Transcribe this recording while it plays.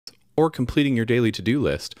or completing your daily to-do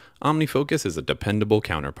list, OmniFocus is a dependable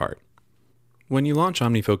counterpart. When you launch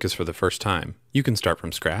OmniFocus for the first time, you can start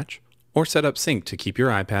from scratch, or set up sync to keep your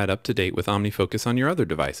iPad up to date with OmniFocus on your other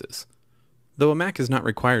devices. Though a Mac is not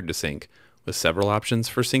required to sync, with several options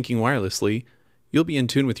for syncing wirelessly, you'll be in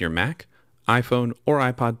tune with your Mac, iPhone, or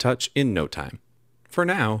iPod Touch in no time. For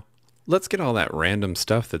now, let's get all that random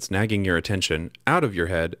stuff that's nagging your attention out of your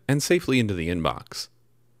head and safely into the inbox.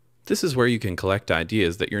 This is where you can collect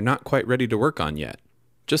ideas that you're not quite ready to work on yet.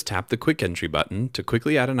 Just tap the Quick Entry button to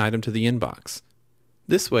quickly add an item to the inbox.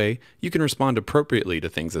 This way, you can respond appropriately to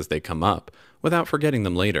things as they come up, without forgetting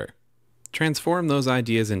them later. Transform those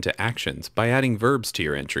ideas into actions by adding verbs to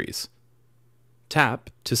your entries.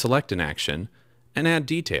 Tap to select an action, and add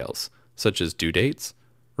details, such as due dates,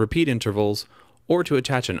 repeat intervals, or to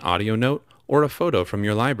attach an audio note or a photo from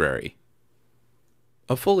your library.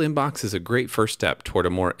 A full inbox is a great first step toward a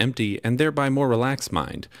more empty and thereby more relaxed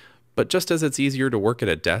mind, but just as it's easier to work at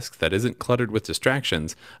a desk that isn't cluttered with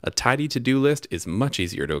distractions, a tidy to-do list is much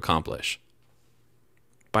easier to accomplish.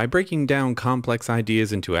 By breaking down complex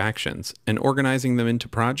ideas into actions and organizing them into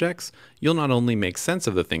projects, you'll not only make sense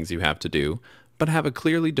of the things you have to do, but have a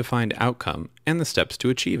clearly defined outcome and the steps to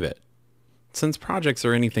achieve it. Since projects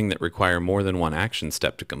are anything that require more than one action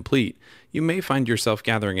step to complete, you may find yourself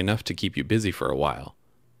gathering enough to keep you busy for a while.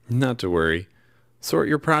 Not to worry. Sort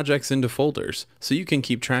your projects into folders so you can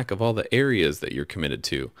keep track of all the areas that you're committed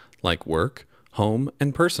to, like work, home,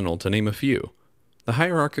 and personal to name a few. The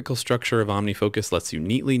hierarchical structure of OmniFocus lets you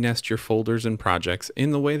neatly nest your folders and projects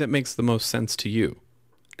in the way that makes the most sense to you.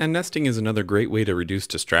 And nesting is another great way to reduce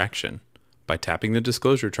distraction. By tapping the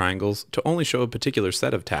disclosure triangles to only show a particular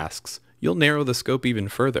set of tasks, you'll narrow the scope even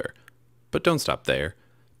further. But don't stop there.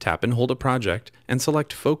 Tap and hold a project and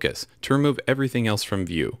select Focus to remove everything else from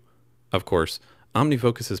view. Of course,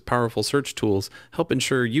 OmniFocus's powerful search tools help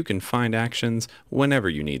ensure you can find actions whenever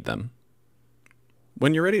you need them.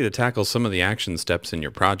 When you're ready to tackle some of the action steps in your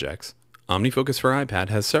projects, OmniFocus for iPad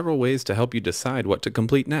has several ways to help you decide what to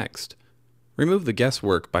complete next. Remove the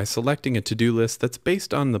guesswork by selecting a to-do list that's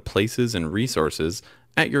based on the places and resources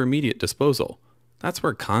at your immediate disposal. That's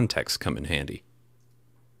where context come in handy.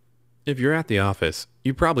 If you're at the office,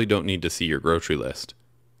 you probably don't need to see your grocery list.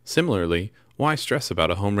 Similarly, why stress about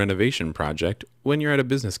a home renovation project when you're at a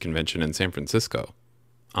business convention in San Francisco?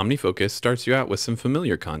 OmniFocus starts you out with some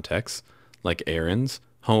familiar contexts, like errands,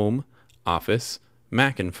 home, office,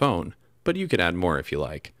 Mac, and phone, but you could add more if you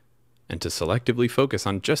like. And to selectively focus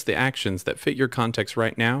on just the actions that fit your context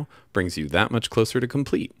right now brings you that much closer to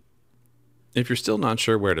complete. If you're still not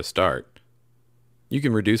sure where to start, you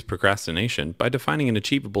can reduce procrastination by defining an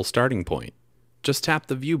achievable starting point. Just tap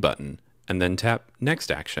the View button, and then tap Next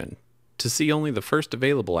Action to see only the first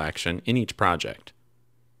available action in each project.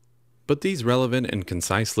 But these relevant and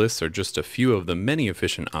concise lists are just a few of the many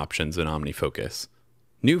efficient options in OmniFocus.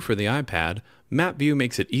 New for the iPad, Map View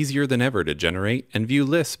makes it easier than ever to generate and view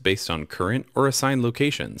lists based on current or assigned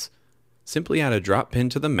locations. Simply add a drop pin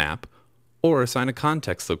to the map, or assign a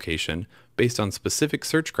context location based on specific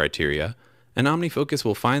search criteria, and OmniFocus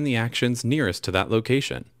will find the actions nearest to that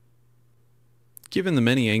location. Given the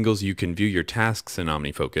many angles you can view your tasks in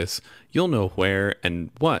OmniFocus, you'll know where and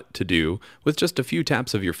what to do with just a few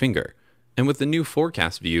taps of your finger. And with the new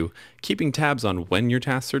forecast view, keeping tabs on when your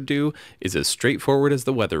tasks are due is as straightforward as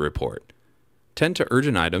the weather report. Tend to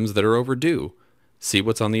urgent items that are overdue. See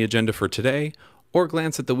what's on the agenda for today, or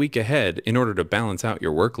glance at the week ahead in order to balance out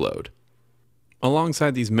your workload.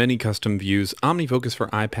 Alongside these many custom views, OmniFocus for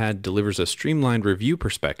iPad delivers a streamlined review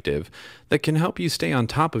perspective that can help you stay on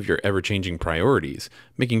top of your ever-changing priorities,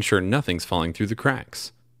 making sure nothing's falling through the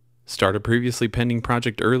cracks. Start a previously pending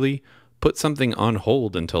project early, put something on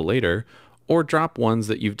hold until later, or drop ones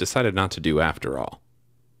that you've decided not to do after all.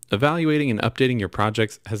 Evaluating and updating your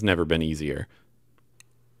projects has never been easier.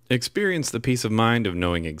 Experience the peace of mind of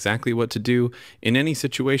knowing exactly what to do in any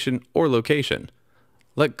situation or location.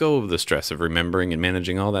 Let go of the stress of remembering and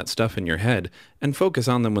managing all that stuff in your head and focus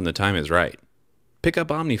on them when the time is right. Pick up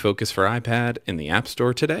OmniFocus for iPad in the App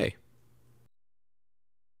Store today.